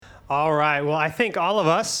All right. Well, I think all of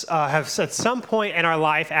us have at some point in our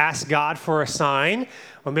life asked God for a sign.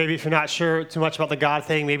 Or maybe if you're not sure too much about the God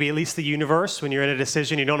thing, maybe at least the universe, when you're in a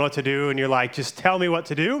decision, you don't know what to do, and you're like, just tell me what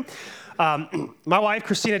to do. My wife,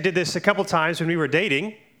 Christina, did this a couple times when we were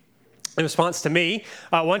dating. In response to me,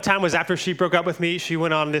 one time was after she broke up with me. She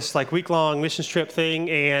went on this week-long missions trip thing,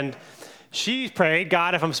 and she prayed,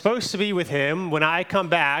 God, if I'm supposed to be with him, when I come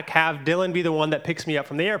back, have Dylan be the one that picks me up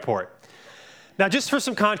from the airport. Now, just for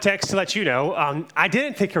some context to let you know, I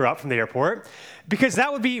didn't pick her up from the airport because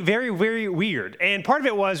that would be very, very weird. And part of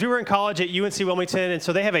it was we were in college at UNC Wilmington, and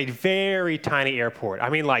so they have a very tiny airport. I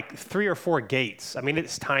mean, 3 or 4 gates. I mean,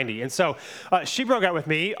 it's tiny. And so she broke up with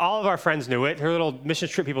me. All of our friends knew it. Her little mission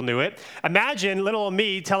trip people knew it. Imagine little old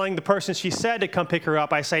me telling the person she said to come pick her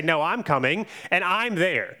up, I say, no, I'm coming, and I'm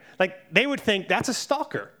there. They would think that's a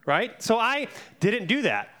stalker, right? So I didn't do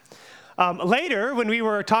that. Later, when we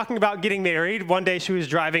were talking about getting married, one day she was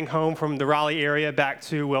driving home from the Raleigh area back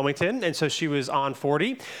to Wilmington, and so she was on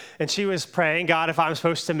 40, and she was praying, God, if I'm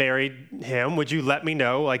supposed to marry him, would you let me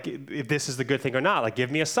know, if this is the good thing or not?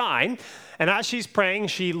 Give me a sign. And as she's praying,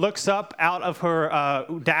 she looks up out of her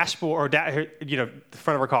dashboard, or the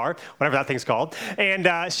front of her car, whatever that thing's called,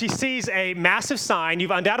 and she sees a massive sign.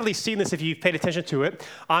 You've undoubtedly seen this if you've paid attention to it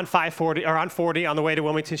on 540 or on 40 on the way to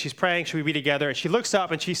Wilmington. She's praying, should we be together? And she looks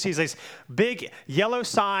up and she sees this big yellow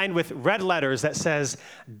sign with red letters that says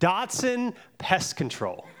Dodson Pest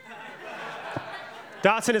Control.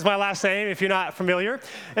 Dodson is my last name, if you're not familiar.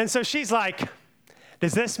 And so she's like,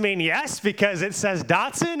 does this mean yes because it says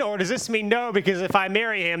Dodson, or does this mean no because if I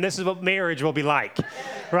marry him, this is what marriage will be like,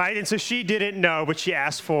 right? And so she didn't know, but she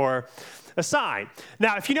asked for a sign.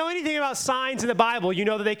 Now, if you know anything about signs in the Bible, you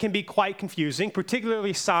know that they can be quite confusing,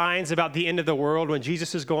 particularly signs about the end of the world when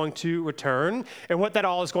Jesus is going to return and what that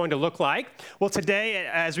all is going to look like. Well, today,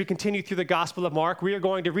 as we continue through the Gospel of Mark, we are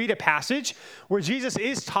going to read a passage where Jesus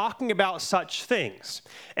is talking about such things.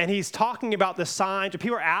 And he's talking about the signs, or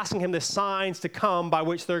people are asking him the signs to come by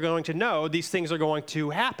which they're going to know these things are going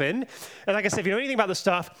to happen. And like I said, if you know anything about this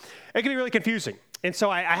stuff, it can be really confusing. And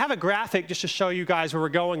so I have a graphic just to show you guys where we're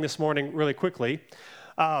going this morning really quickly.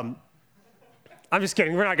 I'm just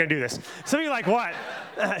kidding. We're not going to do this. Some of you are like, what?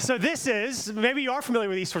 So this is, maybe you are familiar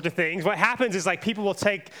with these sorts of things. What happens is people will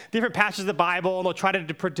take different passages of the Bible and they'll try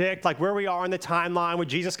to predict where we are in the timeline with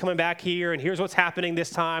Jesus coming back here, and here's what's happening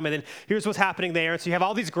this time, and then here's what's happening there. And so you have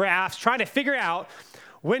all these graphs trying to figure out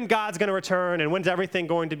when God's going to return and when's everything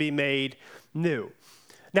going to be made new.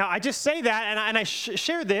 Now, I just say that, and I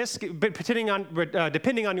share this, but depending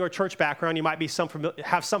on your church background, you might be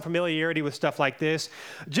have some familiarity with stuff like this.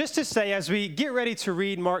 Just to say, as we get ready to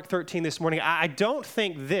read Mark 13 this morning, I don't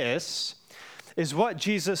think this is what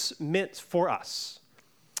Jesus meant for us.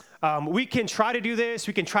 We can try to do this.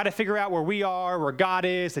 We can try to figure out where we are, where God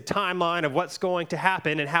is, the timeline of what's going to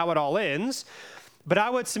happen and how it all ends. But I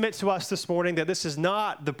would submit to us this morning that this is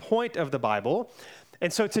not the point of the Bible.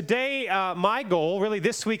 And so today, my goal, really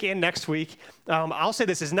this week and next week, I'll say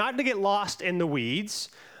this, is not to get lost in the weeds.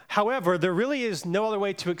 However, there really is no other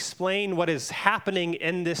way to explain what is happening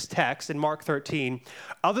in this text in Mark 13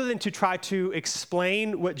 other than to try to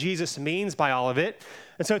explain what Jesus means by all of it.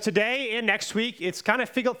 And so today and next week, it's kind of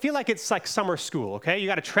feel like it's like summer school, okay? You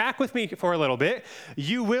got to track with me for a little bit.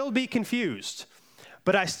 You will be confused.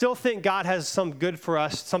 But I still think God has something good for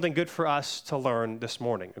us to learn this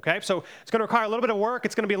morning, okay? So it's going to require a little bit of work.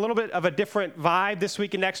 It's going to be a little bit of a different vibe this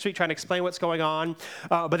week and next week, trying to explain what's going on.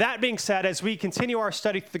 But that being said, as we continue our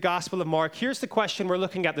study through the Gospel of Mark, here's the question we're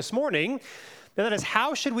looking at this morning, and that is,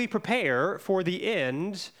 how should we prepare for the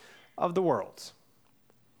end of the world?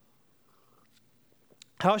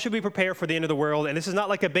 How should we prepare for the end of the world? And this is not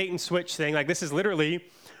like a bait and switch thing. This is literally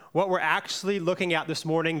what we're actually looking at this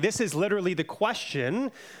morning. This is literally the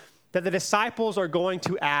question that the disciples are going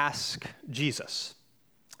to ask Jesus.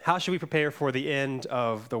 How should we prepare for the end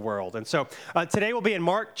of the world? And so today we'll be in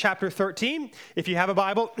Mark chapter 13. If you have a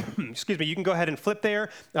Bible, excuse me, you can go ahead and flip there.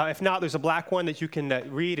 If not, there's a black one that you can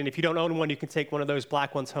read. And if you don't own one, you can take one of those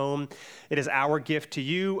black ones home. It is our gift to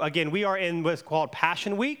you. Again, we are in what's called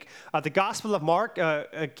Passion Week. The Gospel of Mark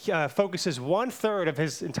focuses 1/3 of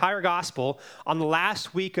his entire gospel on the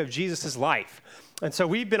last week of Jesus' life. And so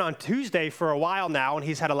we've been on Tuesday for a while now, and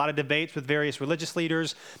he's had a lot of debates with various religious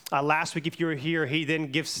leaders. Last week, if you were here, he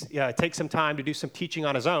then takes some time to do some teaching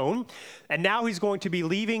on his own. And now he's going to be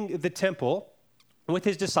leaving the temple with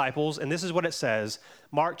his disciples, and this is what it says.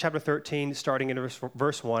 Mark chapter 13, starting in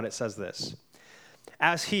verse 1, it says this.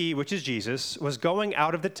 As he, which is Jesus, was going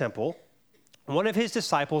out of the temple, one of his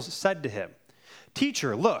disciples said to him,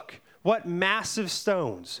 "Teacher, look, what massive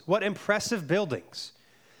stones, what impressive buildings."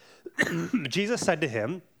 Jesus said to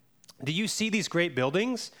him, Do you see these great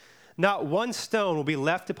buildings? Not one stone will be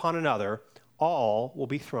left upon another. All will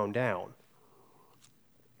be thrown down.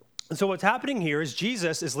 And so what's happening here is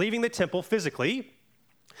Jesus is leaving the temple physically,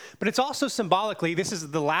 but it's also symbolically, this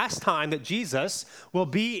is the last time that Jesus will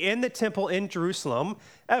be in the temple in Jerusalem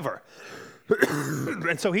ever.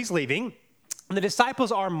 And so he's leaving. And the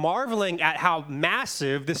disciples are marveling at how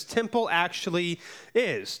massive this temple actually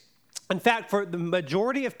is. In fact, for the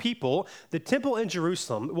majority of people, the temple in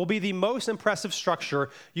Jerusalem will be the most impressive structure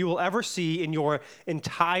you will ever see in your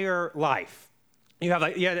entire life. You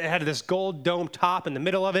had this gold dome top in the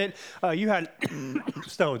middle of it. You had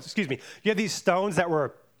stones, You had these stones that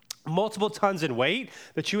were multiple tons in weight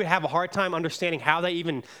that you would have a hard time understanding how they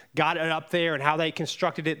even got it up there and how they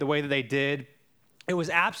constructed it the way that they did. It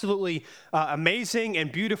was absolutely amazing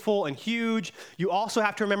and beautiful and huge. You also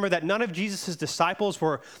have to remember that none of Jesus' disciples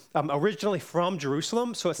were originally from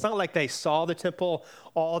Jerusalem, so it's not like they saw the temple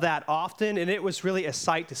all that often, and it was really a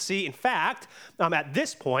sight to see. In fact, at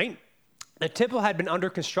this point, the temple had been under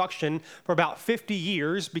construction for about 50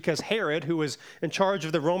 years because Herod, who was in charge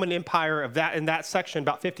of the Roman Empire in that section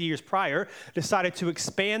about 50 years prior, decided to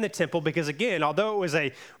expand the temple because, again, although it was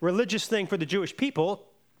a religious thing for the Jewish people,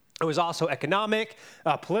 it was also economic,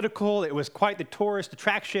 political. It was quite the tourist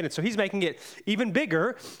attraction. And so he's making it even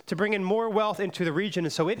bigger to bring in more wealth into the region.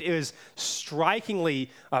 And so it is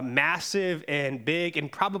strikingly massive and big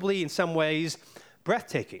and probably in some ways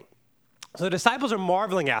breathtaking. So the disciples are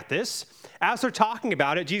marveling at this. As they're talking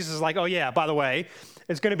about it, Jesus is like, oh yeah, by the way,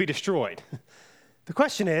 it's going to be destroyed. The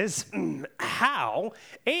question is, how?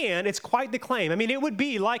 And it's quite the claim. I mean, it would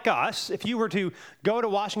be like us if you were to go to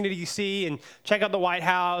Washington, D.C. and check out the White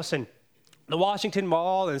House and the Washington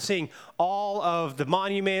Mall and seeing all of the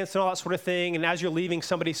monuments and all that sort of thing. And as you're leaving,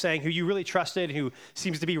 somebody saying who you really trusted, who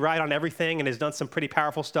seems to be right on everything and has done some pretty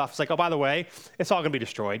powerful stuff. It's like, oh, by the way, it's all going to be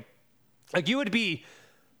destroyed. Like you would be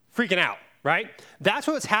freaking out. Right? That's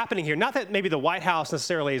what's happening here. Not that maybe the White House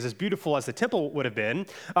necessarily is as beautiful as the temple would have been,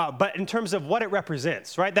 but in terms of what it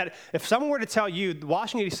represents, right? That if someone were to tell you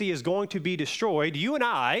Washington, D.C. is going to be destroyed, you and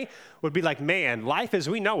I would be like, man, life as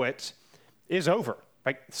we know it is over.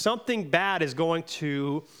 Right? Something bad is going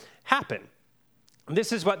to happen. And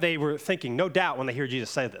this is what they were thinking, no doubt, when they hear Jesus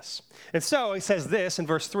say this. And so he says this in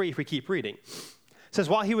verse 3, if we keep reading. It says,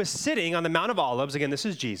 while he was sitting on the Mount of Olives, again, this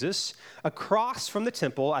is Jesus, across from the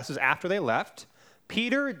temple, as is after they left,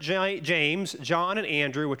 Peter, James, John, and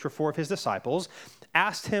Andrew, which were four of his disciples,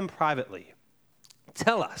 asked him privately,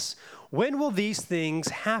 tell us, when will these things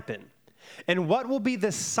happen? And what will be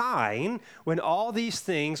the sign when all these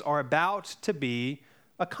things are about to be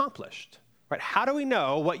accomplished? Right? How do we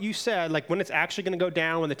know what you said, like when it's actually going to go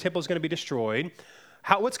down, when the temple is going to be destroyed?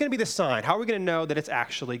 What's going to be the sign? How are we going to know that it's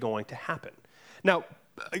actually going to happen? Now,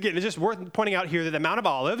 again, it's just worth pointing out here that the Mount of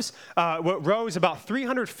Olives rose about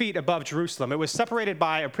 300 feet above Jerusalem. It was separated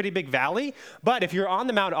by a pretty big valley, but if you're on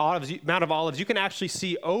the Mount of Olives, you can actually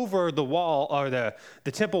see over the wall or the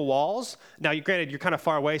temple walls. Now, granted, you're kind of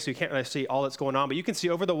far away, so you can't really see all that's going on, but you can see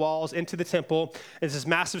over the walls into the temple. It's this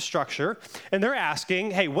massive structure, and they're asking,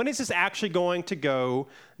 hey, when is this actually going to go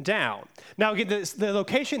down? Now, again, the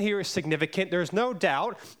location here is significant. There's no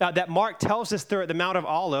doubt that Mark tells us they're at the Mount of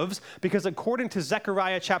Olives because according to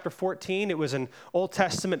Zechariah chapter 14, it was an Old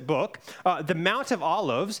Testament book, the Mount of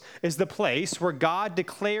Olives is the place where God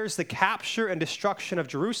declares the capture and destruction of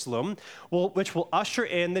Jerusalem, which will usher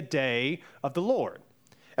in the day of the Lord.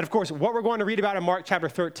 And of course, what we're going to read about in Mark chapter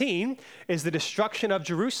 13 is the destruction of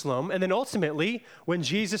Jerusalem, and then ultimately when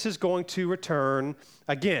Jesus is going to return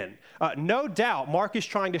again. No doubt, Mark is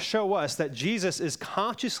trying to show us that Jesus is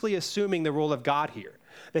consciously assuming the role of God here,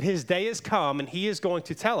 that his day has come and he is going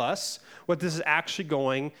to tell us what this is actually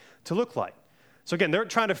going to look like. So again, they're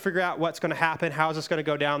trying to figure out what's going to happen, how is this going to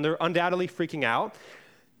go down. They're undoubtedly freaking out.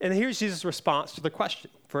 And here's Jesus' response to the question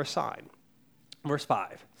for a sign. Verse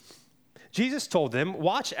 5. Jesus told them,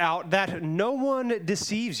 watch out that no one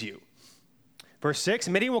deceives you. Verse 6,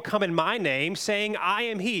 many will come in my name saying, I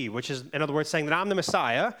am he, which is, in other words, saying that I'm the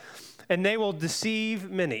Messiah, and they will deceive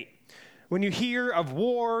many. When you hear of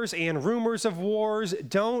wars and rumors of wars,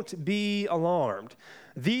 don't be alarmed.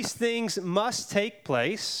 These things must take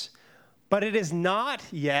place, but it is not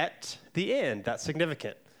yet the end. That's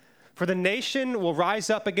significant. For the nation will rise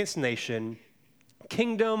up against nation,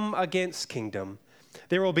 kingdom against kingdom.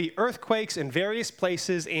 There will be earthquakes in various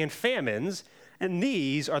places and famines, and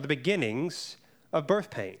these are the beginnings of birth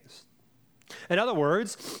pains. In other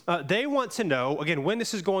words, they want to know, again, when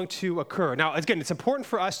this is going to occur. Now, again, it's important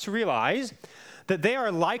for us to realize that they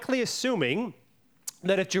are likely assuming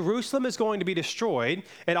that if Jerusalem is going to be destroyed,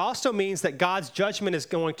 it also means that God's judgment is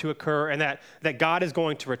going to occur and that God is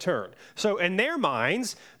going to return. So in their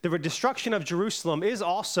minds, the destruction of Jerusalem is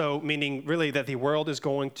also meaning really that the world is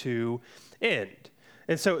going to end.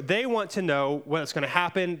 And so they want to know what's going to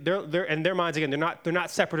happen. They're in their minds, again, they're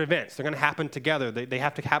not separate events. They're going to happen together. They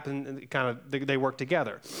have to happen they work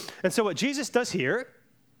together. And so what Jesus does here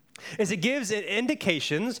is it gives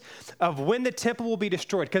indications of when the temple will be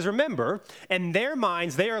destroyed. Because remember, in their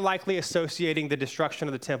minds, they are likely associating the destruction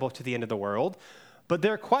of the temple to the end of the world. But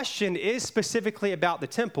their question is specifically about the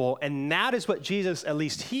temple, and that is what Jesus, at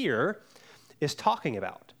least here, is talking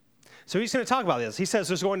about. So he's going to talk about this. He says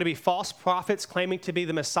there's going to be false prophets claiming to be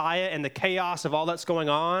the Messiah, and the chaos of all that's going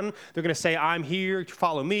on, they're going to say, I'm here,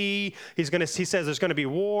 follow me. He says there's going to be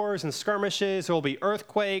wars and skirmishes. There will be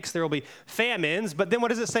earthquakes. There will be famines. But then what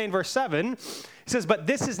does it say in verse 7? He says, but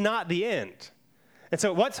this is not the end. And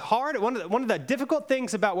so what's hard, one of the difficult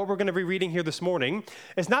things about what we're going to be reading here this morning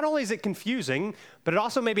is not only is it confusing, but it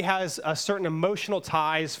also maybe has a certain emotional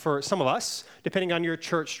ties for some of us, depending on your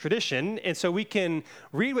church tradition. And so we can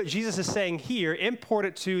read what Jesus is saying here, import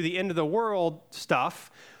it to the end of the world stuff,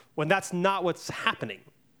 when that's not what's happening.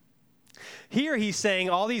 Here he's saying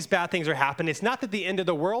all these bad things are happening. It's not that the end of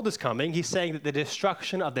the world is coming. He's saying that the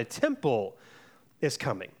destruction of the temple is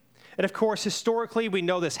coming. And of course, historically, we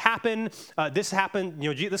know this happened. This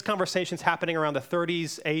conversation's happening around the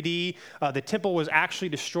 30s AD. The temple was actually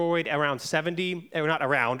destroyed in 70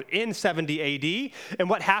 AD. And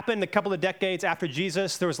what happened a couple of decades after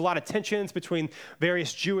Jesus, there was a lot of tensions between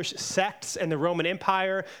various Jewish sects and the Roman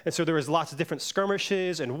Empire. And so there was lots of different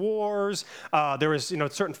skirmishes and wars. There was,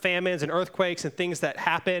 certain famines and earthquakes and things that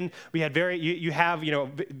happened. We had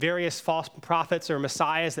various false prophets or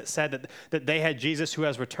messiahs that said that they had Jesus who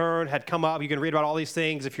has returned, had come up. You can read about all these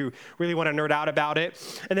things if you really want to nerd out about it.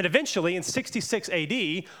 And then eventually in 66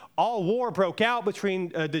 AD, all war broke out between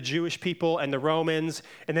the Jewish people and the Romans.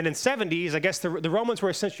 And then in 70s, I guess the Romans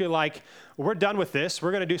were essentially like, we're done with this.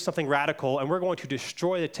 We're going to do something radical, and we're going to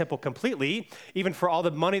destroy the temple completely, even for all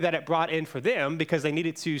the money that it brought in for them, because they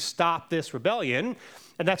needed to stop this rebellion.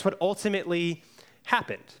 And that's what ultimately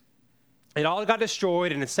happened. It all got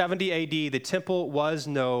destroyed, and in 70 AD, the temple was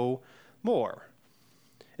no more.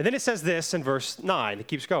 And then it says this in verse 9. It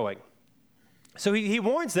keeps going. So he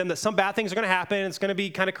warns them that some bad things are going to happen. It's going to be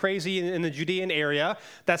kind of crazy in the Judean area.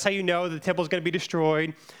 That's how you know the temple is going to be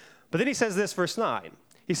destroyed. But then he says this, verse 9.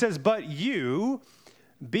 He says, but you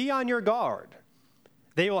be on your guard.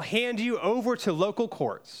 They will hand you over to local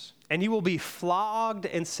courts, and you will be flogged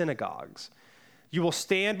in synagogues. You will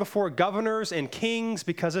stand before governors and kings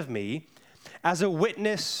because of me as a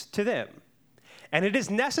witness to them. And it is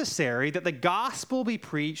necessary that the gospel be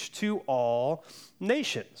preached to all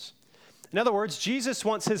nations. In other words, Jesus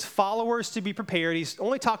wants his followers to be prepared. He's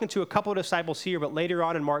only talking to a couple of disciples here, but later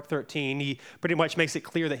on in Mark 13, he pretty much makes it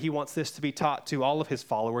clear that he wants this to be taught to all of his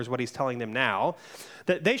followers, what he's telling them now,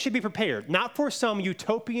 that they should be prepared, not for some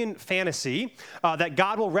utopian fantasy that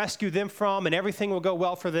God will rescue them from and everything will go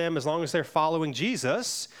well for them as long as they're following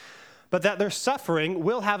Jesus, but that their suffering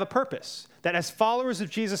will have a purpose. That as followers of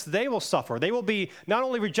Jesus, they will suffer. They will be not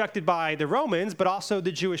only rejected by the Romans, but also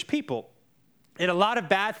the Jewish people. And a lot of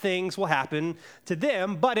bad things will happen to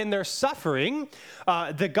them, but in their suffering,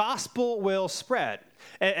 the gospel will spread.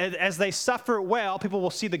 As they suffer well, people will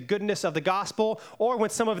see the goodness of the gospel, or when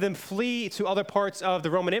some of them flee to other parts of the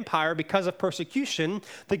Roman Empire because of persecution,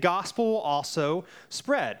 the gospel will also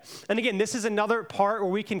spread. And again, this is another part where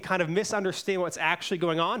we can kind of misunderstand what's actually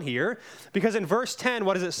going on here, because in verse 10,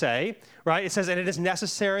 what does it say? Right? It says, and it is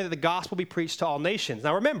necessary that the gospel be preached to all nations.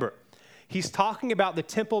 Now remember, he's talking about the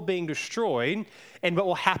temple being destroyed and what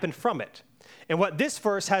will happen from it. And what this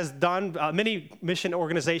verse has done, many mission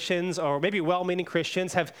organizations or maybe well-meaning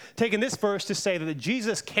Christians have taken this verse to say that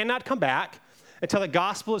Jesus cannot come back until the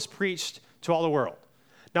gospel is preached to all the world.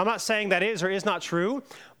 Now, I'm not saying that is or is not true,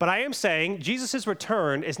 but I am saying Jesus'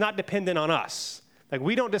 return is not dependent on us. Like,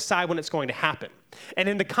 we don't decide when it's going to happen. And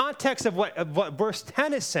in the context of what verse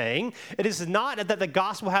 10 is saying, it is not that the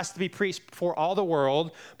gospel has to be preached for all the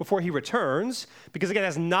world before he returns, because again,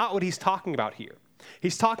 that's not what he's talking about here.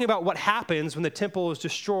 He's talking about what happens when the temple is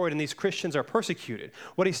destroyed and these Christians are persecuted.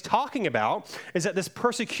 What he's talking about is that this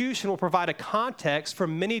persecution will provide a context for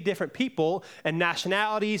many different people and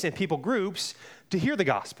nationalities and people groups to hear the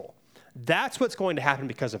gospel. That's what's going to happen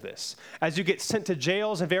because of this. As you get sent to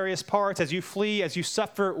jails in various parts, as you flee, as you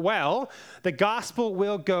suffer well, the gospel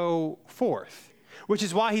will go forth. Which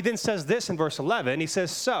is why he then says this in verse 11. He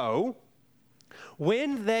says, so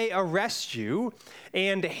when they arrest you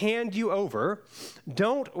and hand you over,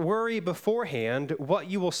 don't worry beforehand what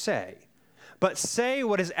you will say, but say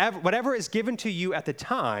whatever is given to you at the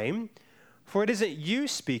time, for it isn't you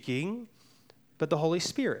speaking, but the Holy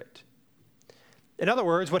Spirit. In other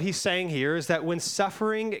words, what he's saying here is that when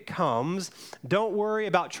suffering comes, don't worry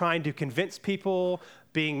about trying to convince people,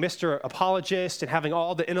 being Mr. Apologist and having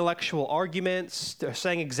all the intellectual arguments,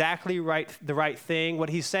 saying exactly the right thing. What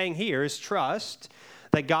he's saying here is trust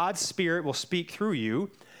that God's Spirit will speak through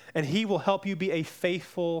you, and he will help you be a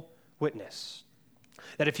faithful witness.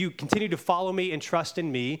 That if you continue to follow me and trust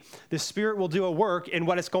in me, the Spirit will do a work in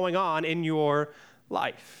what is going on in your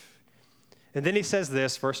life. And then he says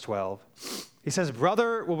this, verse 12. He says,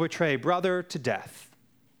 brother will betray brother to death,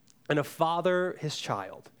 and a father his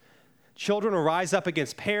child. Children will rise up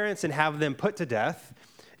against parents and have them put to death.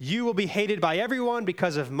 You will be hated by everyone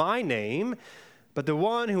because of my name, but the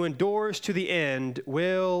one who endures to the end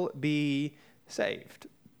will be saved.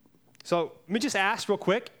 So let me just ask real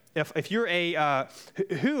quick, if you're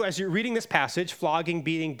who, as you're reading this passage, flogging,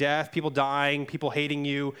 beating, death, people dying, people hating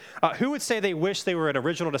you, who would say they wish they were an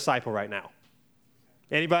original disciple right now?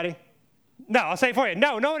 Anybody? No, I'll say it for you.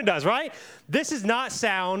 No one does, right? This does not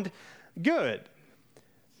sound good.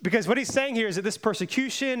 Because what he's saying here is that this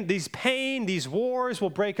persecution, these pain, these wars will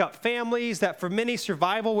break up families, that for many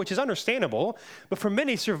survival, which is understandable, but for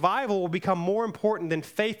many survival will become more important than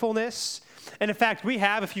faithfulness. And in fact, we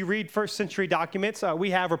have, if you read first century documents, we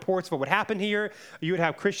have reports of what would happen here. You would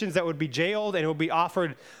have Christians that would be jailed and it would be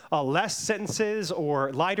offered less sentences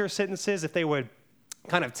or lighter sentences if they would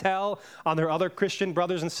kind of tell on their other Christian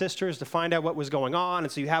brothers and sisters to find out what was going on.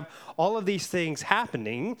 And so you have all of these things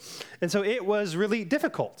happening. And so it was really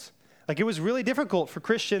difficult. It was really difficult for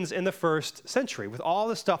Christians in the first century with all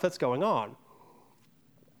the stuff that's going on.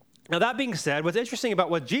 Now, that being said, what's interesting about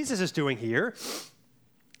what Jesus is doing here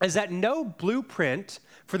is that no blueprint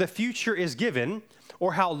for the future is given,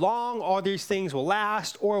 or how long all these things will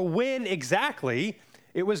last, or when exactly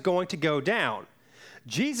it was going to go down.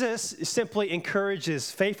 Jesus simply encourages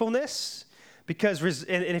faithfulness because,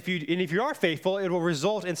 if you are faithful, it will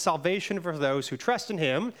result in salvation for those who trust in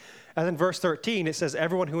him. And in verse 13, it says,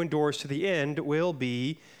 everyone who endures to the end will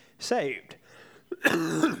be saved.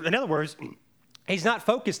 In other words, he's not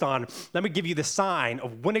focused on, let me give you the sign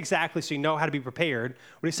of when exactly so you know how to be prepared.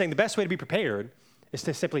 What he's saying, the best way to be prepared is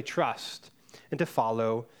to simply trust and to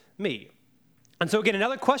follow me. And so again,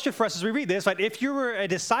 another question for us as we read this, if you were a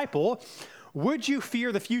disciple, would you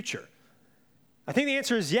fear the future? I think the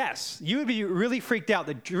answer is yes. You would be really freaked out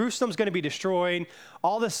that Jerusalem's going to be destroyed,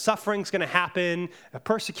 all this suffering's going to happen,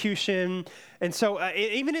 persecution. And so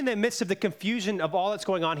even in the midst of the confusion of all that's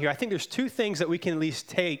going on here, I think there's two things that we can at least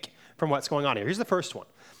take from what's going on here. Here's the first one,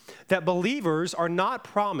 that believers are not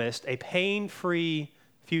promised a pain-free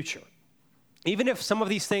future. Even if some of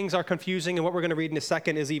these things are confusing, and what we're going to read in a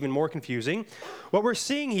second is even more confusing, what we're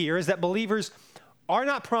seeing here is that believers are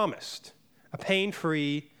not promised a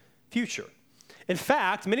pain-free future. In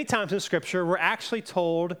fact, many times in Scripture, we're actually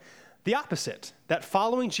told the opposite, that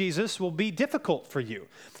following Jesus will be difficult for you.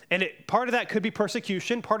 And part of that could be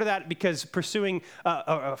persecution, part of that because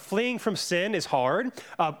fleeing from sin is hard.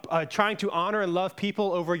 Trying to honor and love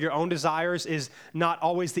people over your own desires is not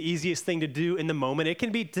always the easiest thing to do in the moment. It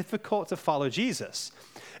can be difficult to follow Jesus.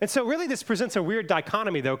 And so really this presents a weird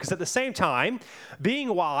dichotomy, though, because at the same time,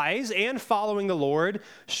 being wise and following the Lord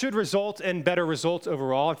should result in better results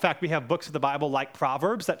overall. In fact, we have books of the Bible like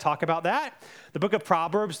Proverbs that talk about that. The book of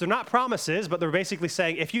Proverbs, they're not promises, but they're basically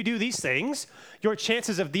saying if you do these things, your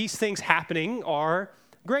chances of these things happening are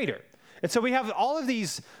greater. And so we have all of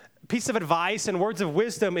these pieces of advice and words of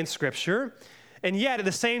wisdom in Scripture, and yet at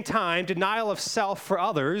the same time, denial of self for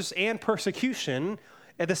others and persecution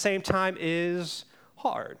at the same time is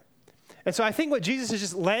hard. And so I think what Jesus is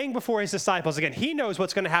just laying before his disciples, again, he knows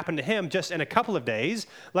what's going to happen to him just in a couple of days,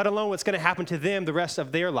 let alone what's going to happen to them the rest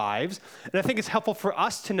of their lives. And I think it's helpful for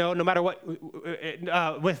us to know, no matter what,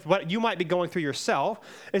 with what you might be going through yourself,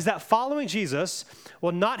 is that following Jesus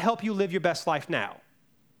will not help you live your best life now.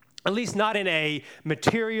 At least not in a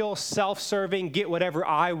material, self-serving, get whatever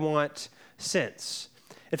I want sense.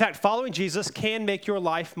 In fact, following Jesus can make your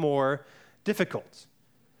life more difficult.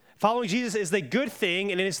 Following Jesus is the good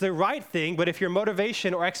thing and it is the right thing, but if your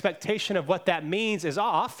motivation or expectation of what that means is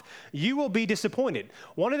off, you will be disappointed.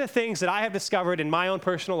 One of the things that I have discovered in my own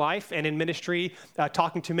personal life and in ministry,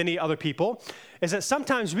 talking to many other people, is that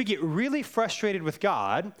sometimes we get really frustrated with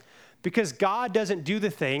God because God doesn't do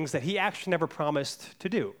the things that he actually never promised to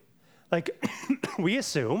do. We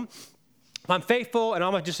assume if I'm faithful and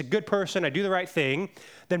I'm just a good person, I do the right thing,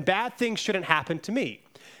 then bad things shouldn't happen to me.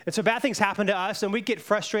 And so bad things happen to us, and we get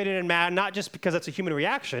frustrated and mad, not just because that's a human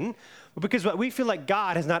reaction, but because we feel like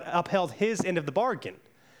God has not upheld his end of the bargain.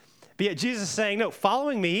 But yet Jesus is saying, no,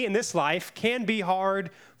 following me in this life can be hard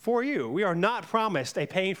for you. We are not promised a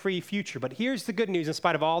pain-free future. But here's the good news in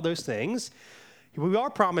spite of all those things. We are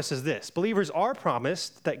promised is this. Believers are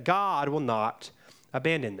promised that God will not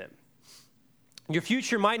abandon them. Your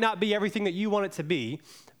future might not be everything that you want it to be,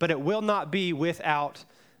 but it will not be without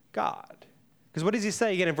God. Because what does he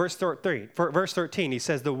say again in verse 13? He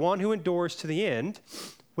says, the one who endures to the end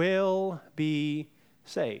will be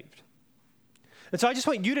saved. And so I just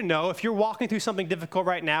want you to know, if you're walking through something difficult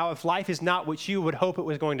right now, if life is not what you would hope it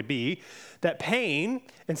was going to be, that pain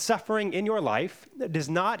and suffering in your life does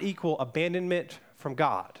not equal abandonment from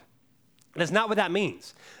God. That's not what that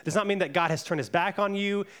means. It does not mean that God has turned his back on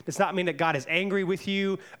you. It does not mean that God is angry with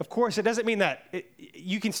you. Of course, it doesn't mean that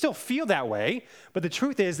you can still feel that way, but the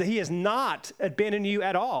truth is that he has not abandoned you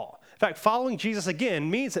at all. In fact, following Jesus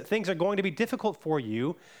again means that things are going to be difficult for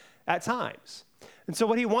you at times. And so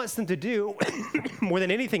what he wants them to do, more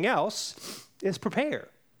than anything else, is prepare.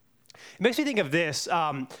 It makes me think of this.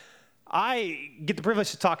 I get the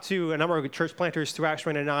privilege to talk to a number of church planters through Acts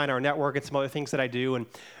 99, our network, and some other things that I do. And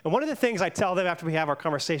one of the things I tell them after we have our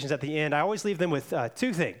conversations at the end, I always leave them with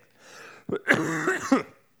two things.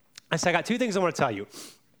 I say, I got two things I want to tell you.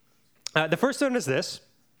 The first one is this.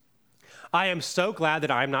 I am so glad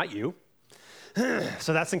that I'm not you.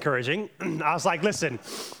 So that's encouraging. I was like, listen,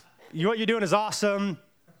 what you're doing is awesome.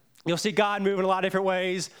 You'll see God move in a lot of different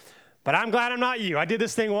ways. But I'm glad I'm not you. I did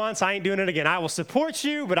this thing once. I ain't doing it again. I will support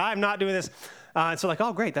you, but I'm not doing this. And so like,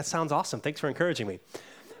 oh, great. That sounds awesome. Thanks for encouraging me.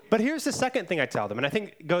 But here's the second thing I tell them, and I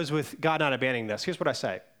think it goes with God not abandoning this. Here's what I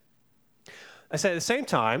say. I say at the same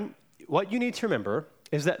time, what you need to remember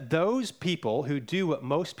is that those people who do what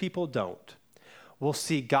most people don't will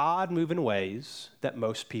see God move in ways that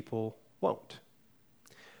most people won't.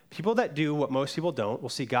 People that do what most people don't will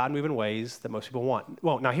see God move in ways that most people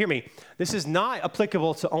won't. Now, hear me. This is not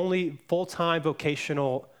applicable to only full-time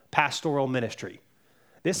vocational pastoral ministry.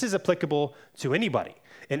 This is applicable to anybody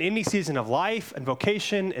in any season of life and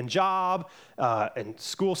vocation and job and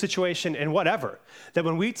school situation and whatever. That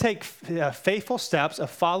when we take faithful steps of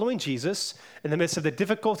following Jesus in the midst of the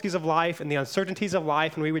difficulties of life and the uncertainties of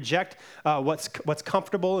life, and we reject what's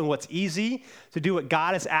comfortable and what's easy to do what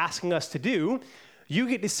God is asking us to do, you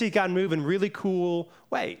get to see God move in really cool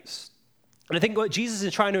ways. And I think what Jesus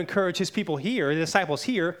is trying to encourage his people here, the disciples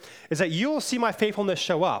here, is that you will see my faithfulness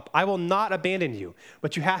show up. I will not abandon you,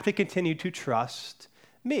 but you have to continue to trust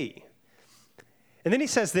me. And then he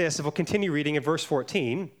says this, if we'll continue reading in verse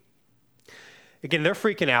 14. Again, they're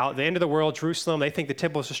freaking out. The end of the world, Jerusalem, they think the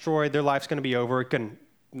temple is destroyed. Their life's going to be over. It can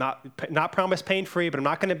not promise pain-free, but I'm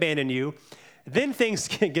not going to abandon you. Then things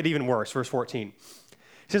can get even worse, verse 14.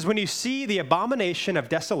 It says, when you see the abomination of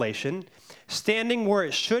desolation standing where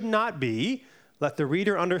it should not be, let the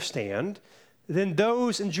reader understand, then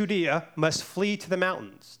those in Judea must flee to the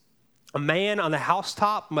mountains. A man on the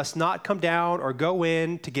housetop must not come down or go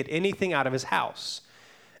in to get anything out of his house.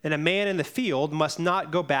 And a man in the field must not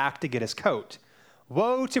go back to get his coat.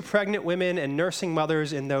 Woe to pregnant women and nursing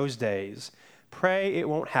mothers in those days. Pray it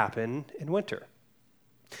won't happen in winter.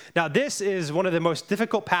 Now, this is one of the most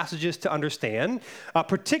difficult passages to understand,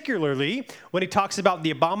 particularly when he talks about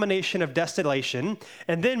the abomination of desolation,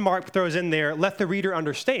 and then Mark throws in there, let the reader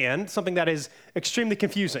understand, something that is extremely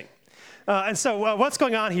confusing. And so what's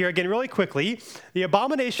going on here, again, really quickly, the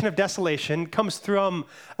abomination of desolation comes from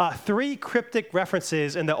three cryptic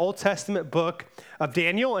references in the Old Testament book of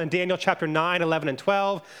Daniel, in Daniel chapter 9, 11, and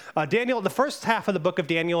 12. The first half of the book of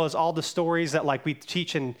Daniel is all the stories that like we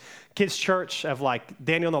teach in kids' church of like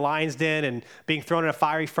Daniel in the lion's den and being thrown in a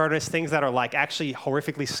fiery furnace, things that are like actually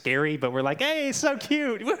horrifically scary, but we're like, hey, it's so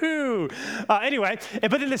cute, woohoo. Anyway,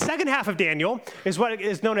 but then the second half of Daniel is what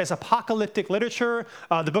is known as apocalyptic literature.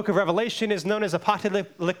 The book of Revelation is known as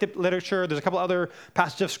apocalyptic literature. There's a couple other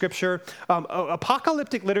passages of scripture.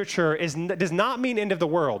 Apocalyptic literature does not mean end of the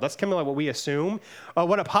world. That's kind of like what we assume.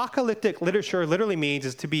 What apocalyptic literature literally means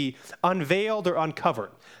is to be unveiled or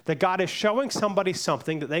uncovered. That God is showing somebody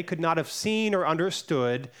something that they could not have seen or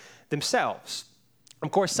understood themselves. Of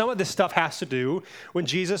course, some of this stuff has to do when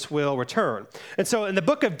Jesus will return. And so in the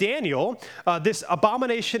book of Daniel, this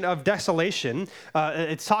abomination of desolation,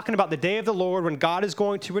 it's talking about the day of the Lord when God is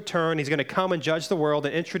going to return. He's going to come and judge the world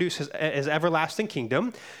and introduce his everlasting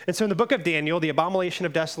kingdom. And so in the book of Daniel, the abomination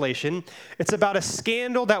of desolation, it's about a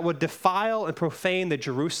scandal that would defile and profane the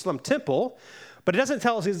Jerusalem temple, but it doesn't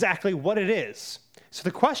tell us exactly what it is. So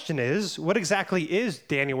the question is, what exactly is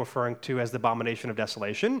Daniel referring to as the abomination of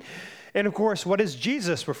desolation? And of course, what is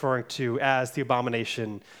Jesus referring to as the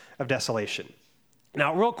abomination of desolation?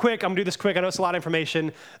 Now, real quick, I'm going to do this quick. I know it's a lot of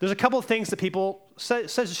information. There's a couple of things that people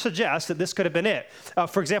suggest that this could have been it.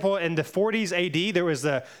 For example, in the 40s AD, there was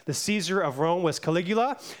the Caesar of Rome was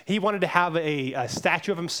Caligula. He wanted to have a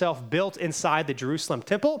statue of himself built inside the Jerusalem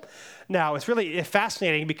temple. Now, it's really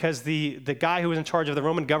fascinating because the guy who was in charge of the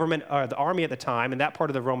Roman government, or the army at the time, in that part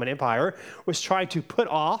of the Roman Empire, was trying to put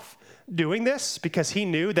off doing this because he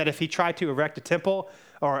knew that if he tried to erect a temple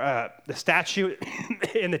or the statue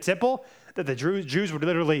in the temple, that the Jews would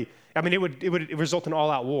literally, it would result in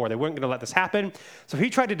all-out war. They weren't going to let this happen. So he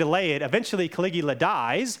tried to delay it. Eventually, Caligula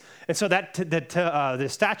dies, and so the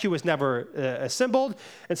statue was never assembled.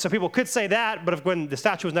 And so people could say that, but when the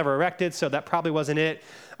statue was never erected, so that probably wasn't it.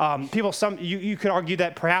 You could argue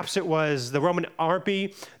that perhaps it was the Roman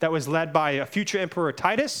army that was led by a future emperor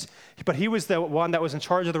Titus, but he was the one that was in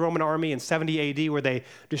charge of the Roman army in 70 AD, where they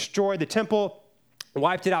destroyed the temple,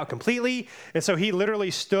 wiped it out completely, and so he literally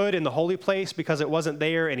stood in the holy place because it wasn't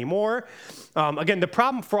there anymore. Again, the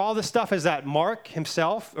problem for all this stuff is that Mark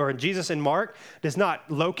himself, or Jesus in Mark, does not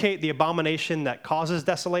locate the abomination that causes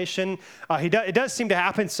desolation. It does seem to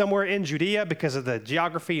happen somewhere in Judea because of the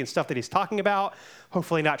geography and stuff that he's talking about,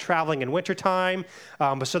 hopefully not traveling in wintertime.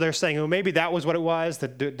 So they're saying, well, maybe that was what it was, the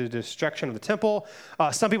destruction of the temple.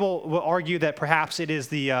 Some people will argue that perhaps it is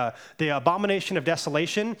the abomination of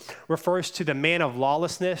desolation refers to the man of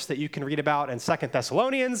lawlessness that you can read about in 2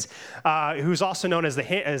 Thessalonians, who's also known as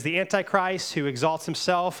the Antichrist, who exalts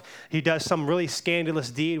himself. He does some really scandalous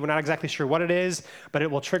deed. We're not exactly sure what it is, but it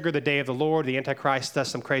will trigger the day of the Lord. The Antichrist does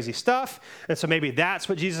some crazy stuff, and so maybe that's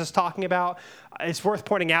what Jesus is talking about. It's worth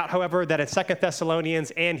pointing out, however, that in 2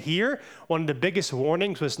 Thessalonians and here, one of the biggest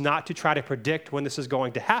warnings was not to try to predict when this is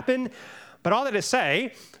going to happen. But all that to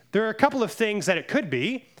say, there are a couple of things that it could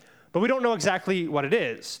be, but we don't know exactly what it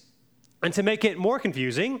is. And to make it more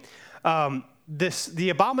confusing, the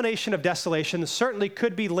abomination of desolation certainly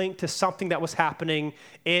could be linked to something that was happening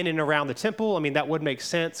in and around the temple. That would make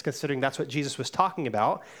sense considering that's what Jesus was talking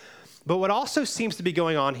about. But what also seems to be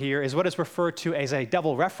going on here is what is referred to as a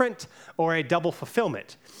double referent or a double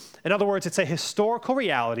fulfillment. In other words, it's a historical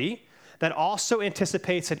reality that also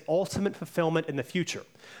anticipates an ultimate fulfillment in the future.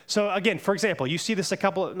 So again, for example, you see this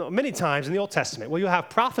many times in the Old Testament, where you'll have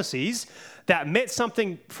prophecies that meant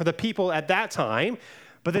something for the people at that time,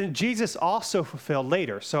 but then Jesus also fulfilled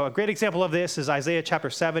later. So a great example of this is Isaiah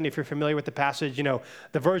chapter 7. If you're familiar with the passage,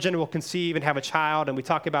 the virgin will conceive and have a child, and we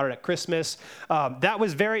talk about it at Christmas. That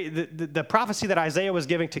was the prophecy that Isaiah was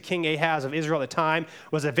giving to King Ahaz of Israel at the time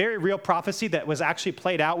was a very real prophecy that was actually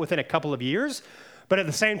played out within a couple of years. But at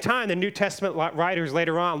the same time, the New Testament writers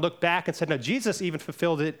later on looked back and said, no, Jesus even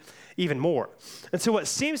fulfilled it even more. And so what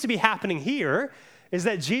seems to be happening here is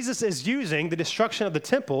that Jesus is using the destruction of the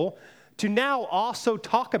temple to now also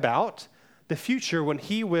talk about the future when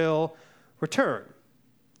he will return.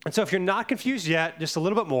 And so if you're not confused yet, just a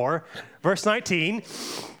little bit more, verse 19,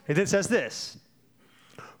 it says this: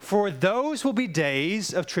 for those will be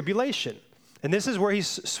days of tribulation. And this is where he's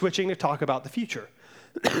switching to talk about the future.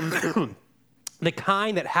 The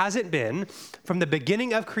kind that hasn't been from the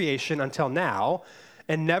beginning of creation until now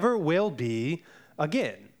and never will be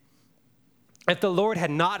again. If the Lord had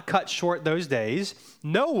not cut short those days,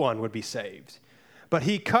 no one would be saved. But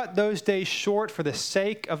he cut those days short for the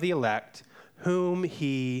sake of the elect, whom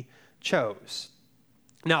he chose.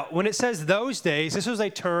 Now, when it says those days, this was a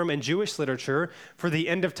term in Jewish literature for the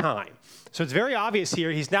end of time. So it's very obvious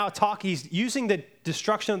here. He's using the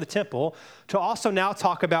destruction of the temple to also now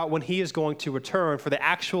talk about when he is going to return for the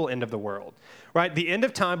actual end of the world, right? The end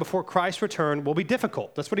of time before Christ's return will be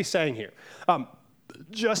difficult. That's what he's saying here.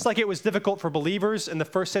 Just like it was difficult for believers in the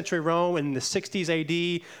first century Rome in the 60s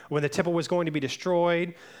AD when the temple was going to be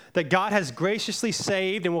destroyed, that God has graciously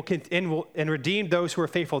saved and redeemed those who are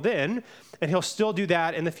faithful then, and he'll still do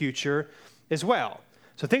that in the future as well.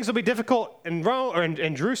 So things will be difficult in Rome or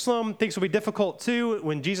in Jerusalem. Things will be difficult too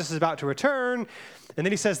when Jesus is about to return. And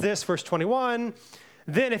then he says this, verse 21,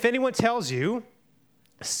 then if anyone tells you,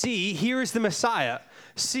 see, here is the Messiah,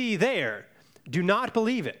 see there, do not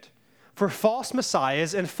believe it. For false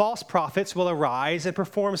messiahs and false prophets will arise and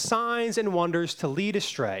perform signs and wonders to lead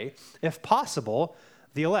astray, if possible,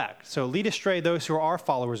 the elect. So lead astray those who are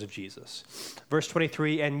followers of Jesus. Verse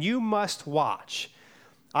 23, and you must watch.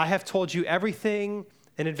 I have told you everything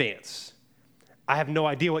in advance. I have no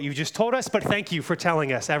idea what you just told us, but thank you for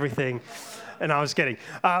telling us everything. And I was kidding.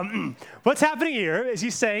 What's happening here is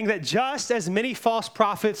he's saying that just as many false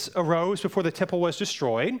prophets arose before the temple was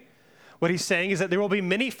destroyed, what he's saying is that there will be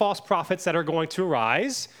many false prophets that are going to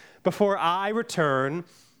arise before I return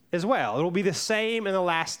as well. It will be the same in the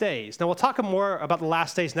last days. Now, we'll talk more about the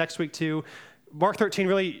last days next week, too. Mark 13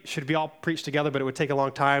 really should be all preached together, but it would take a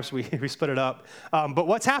long time, so we split it up. But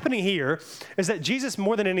what's happening here is that Jesus,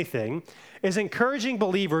 more than anything, is encouraging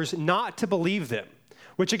believers not to believe them,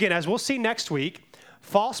 which again, as we'll see next week,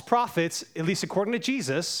 false prophets, at least according to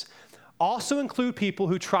Jesus, also include people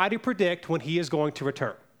who try to predict when he is going to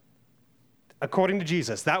return. According to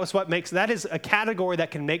Jesus, that is a category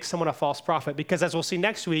that can make someone a false prophet, because as we'll see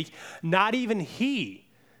next week, not even he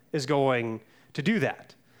is going to do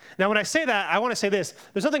that. Now, when I say that, I want to say this.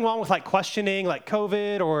 There's nothing wrong with like questioning like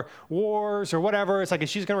COVID or wars or whatever. It's like, is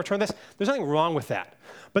she going to return this? There's nothing wrong with that.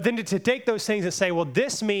 But then to take those things and say, well,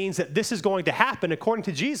 this means that this is going to happen according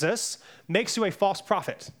to Jesus, makes you a false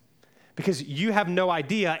prophet, because you have no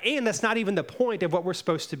idea, and that's not even the point of what we're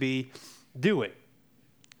supposed to be doing.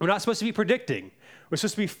 We're not supposed to be predicting. We're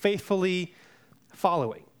supposed to be faithfully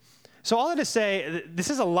following. So all that to say, this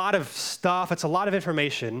is a lot of stuff. It's a lot of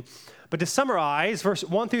information. But to summarize, verse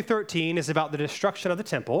 1 through 13 is about the destruction of the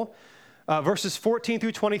temple. Verses 14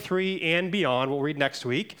 through 23 and beyond, we'll read next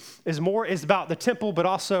week, is about the temple, but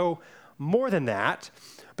also more than that.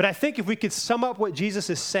 But I think if we could sum up what Jesus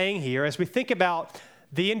is saying here, as we think about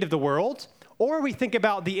the end of the world, or we think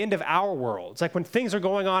about the end of our world. It's like when things are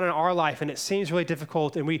going on in our life and it seems really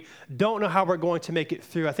difficult and we don't know how we're going to make it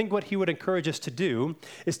through. I think what he would encourage us to do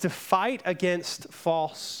is to fight against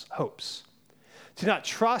false hopes, to not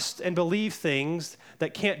trust and believe things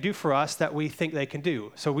that can't do for us that we think they can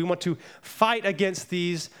do. So we want to fight against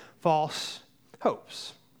these false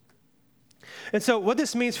hopes. And so what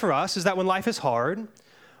this means for us is that when life is hard,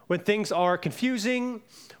 when things are confusing,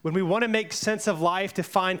 when we want to make sense of life to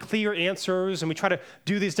find clear answers and we try to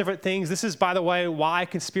do these different things, this is, by the way, why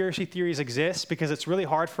conspiracy theories exist, because it's really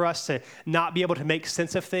hard for us to not be able to make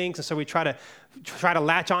sense of things. And so we try to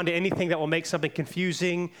latch on to anything that will make something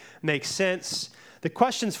confusing make sense. The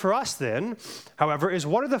questions for us then, however, is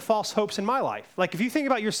what are the false hopes in my life? Like if you think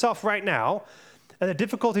about yourself right now and the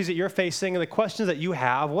difficulties that you're facing and the questions that you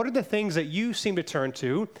have, what are the things that you seem to turn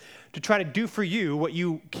to try to do for you what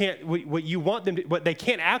you want them to, what they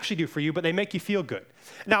can't actually do for you, but they make you feel good?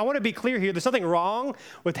 Now, I want to be clear here. There's nothing wrong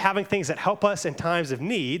with having things that help us in times of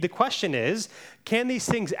need. The question is, can these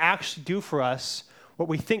things actually do for us what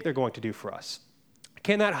we think they're going to do for us?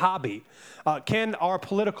 Can that hobby, can our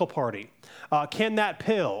political party, can that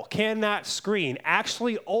pill, can that screen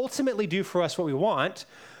actually ultimately do for us what we want?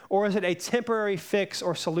 Or is it a temporary fix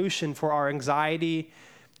or solution for our anxiety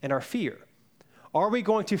and our fear? Are we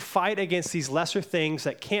going to fight against these lesser things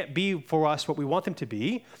that can't be for us what we want them to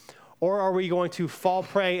be? Or are we going to fall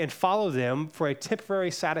prey and follow them for a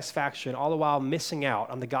temporary satisfaction, all the while missing out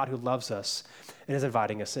on the God who loves us and is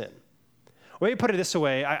inviting us in? Let me put it this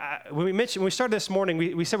way. When we started this morning,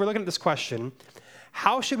 we said we're looking at this question: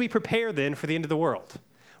 how should we prepare then for the end of the world?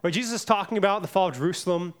 Where Jesus is talking about the fall of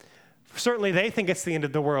Jerusalem, certainly they think it's the end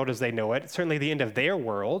of the world as they know it. It's certainly the end of their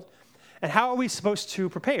world. And how are we supposed to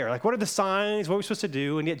prepare? Like, what are the signs? What are we supposed to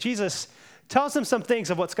do? And yet Jesus tells them some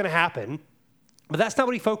things of what's going to happen, but that's not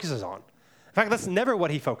what he focuses on. In fact, that's never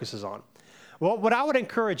what he focuses on. Well, what I would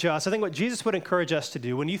encourage us, I think what Jesus would encourage us to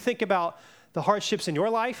do, when you think about the hardships in your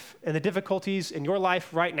life and the difficulties in your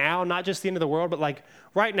life right now, not just the end of the world, but like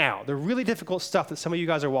right now, the really difficult stuff that some of you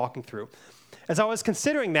guys are walking through. As I was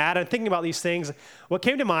considering that and thinking about these things, what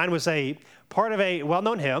came to mind was a part of a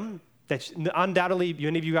well-known hymn that undoubtedly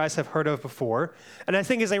many of you guys have heard of before. And I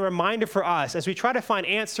think is a reminder for us as we try to find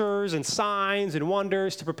answers and signs and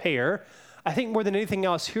wonders to prepare. I think more than anything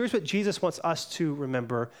else, here's what Jesus wants us to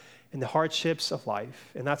remember in the hardships of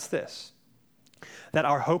life. And that's this: that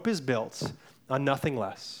our hope is built on nothing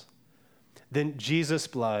less than Jesus'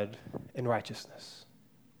 blood and righteousness.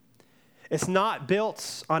 It's not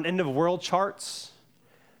built on end of world charts.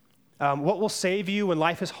 What will save you when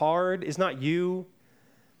life is hard is not you.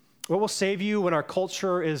 What will save you when our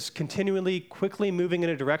culture is continually, quickly moving in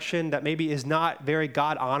a direction that maybe is not very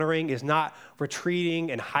God-honoring, is not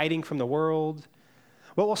retreating and hiding from the world?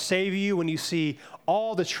 What will save you when you see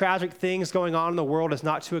all the tragic things going on in the world is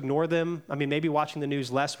not to ignore them? I mean, maybe watching the news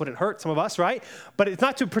less wouldn't hurt some of us, right? But it's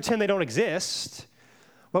not to pretend they don't exist.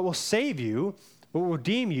 What will save you, what will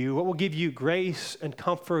redeem you, what will give you grace and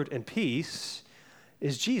comfort and peace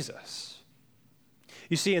is Jesus.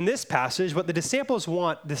 You see, in this passage, what the disciples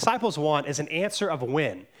want is an answer of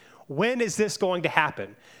when. When is this going to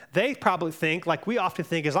happen? They probably think, like we often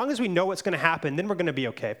think, as long as we know what's going to happen, then we're going to be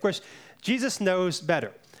okay. Of course, Jesus knows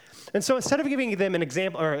better. And so instead of giving them an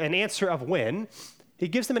example or an answer of when, he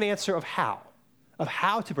gives them an answer of how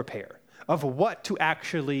to prepare, of what to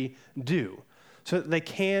actually do so that they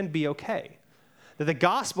can be okay. That the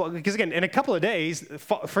gospel, because again, in a couple of days,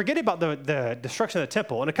 forget about the destruction of the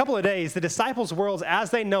temple. In a couple of days, the disciples' worlds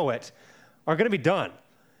as they know it are going to be done.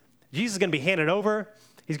 Jesus is going to be handed over.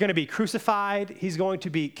 He's going to be crucified. He's going to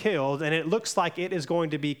be killed. And it looks like it is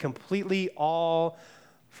going to be completely all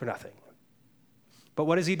for nothing. But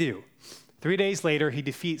what does he do? 3 days later, he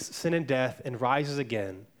defeats sin and death and rises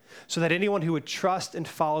again so that anyone who would trust and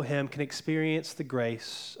follow him can experience the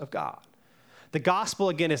grace of God. The gospel,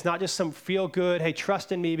 again, is not just some feel-good, hey,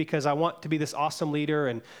 trust in me because I want to be this awesome leader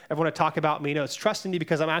and everyone to talk about me. No, it's trust in me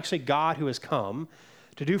because I'm actually God who has come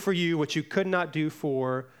to do for you what you could not do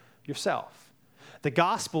for yourself. The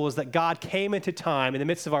gospel is that God came into time in the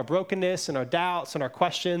midst of our brokenness and our doubts and our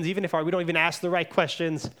questions, even if we don't even ask the right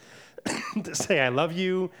questions, to say, I love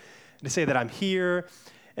you, to say that I'm here,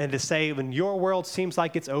 and to say when your world seems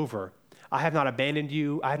like it's over, I have not abandoned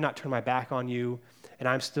you, I have not turned my back on you, and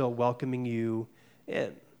I'm still welcoming you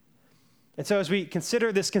in. And so as we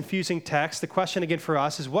consider this confusing text, the question again for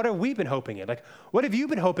us is, what have we been hoping in? Like, what have you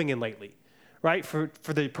been hoping in lately, right? For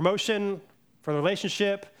the promotion, for the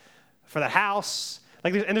relationship, for the house.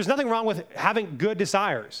 And there's nothing wrong with having good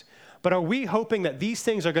desires. But are we hoping that these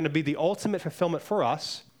things are going to be the ultimate fulfillment for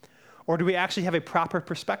us? Or do we actually have a proper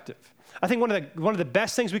perspective? I think one of the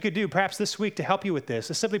best things we could do perhaps this week to help you with this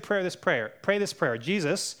is simply pray this prayer.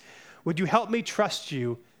 Jesus, would you help me trust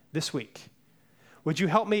you this week? Would you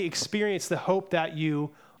help me experience the hope that you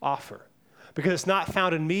offer? Because it's not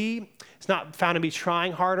found in me. It's not found in me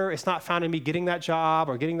trying harder. It's not found in me getting that job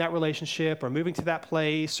or getting that relationship or moving to that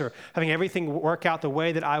place or having everything work out the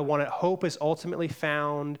way that I want it. Hope is ultimately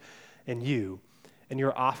found in you, and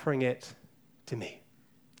you're offering it to me.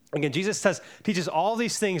 Again, Jesus teaches all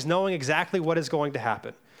these things knowing exactly what is going to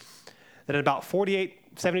happen. That in about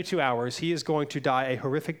 72 hours, he is going to die a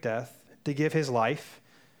horrific death to give his life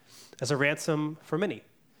as a ransom for many.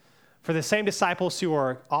 For the same disciples who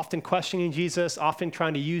are often questioning Jesus, often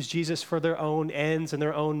trying to use Jesus for their own ends and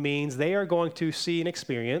their own means, they are going to see and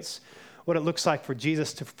experience what it looks like for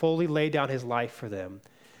Jesus to fully lay down his life for them.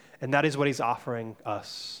 And that is what he's offering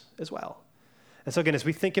us as well. And so again, as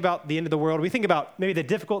we think about the end of the world, we think about maybe the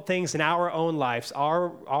difficult things in our own lives.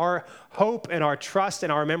 Our hope and our trust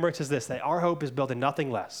and our remembrance is this, that our hope is built in nothing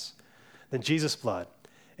less than Jesus' blood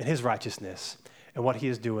and his righteousness and what he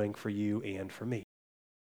is doing for you and for me.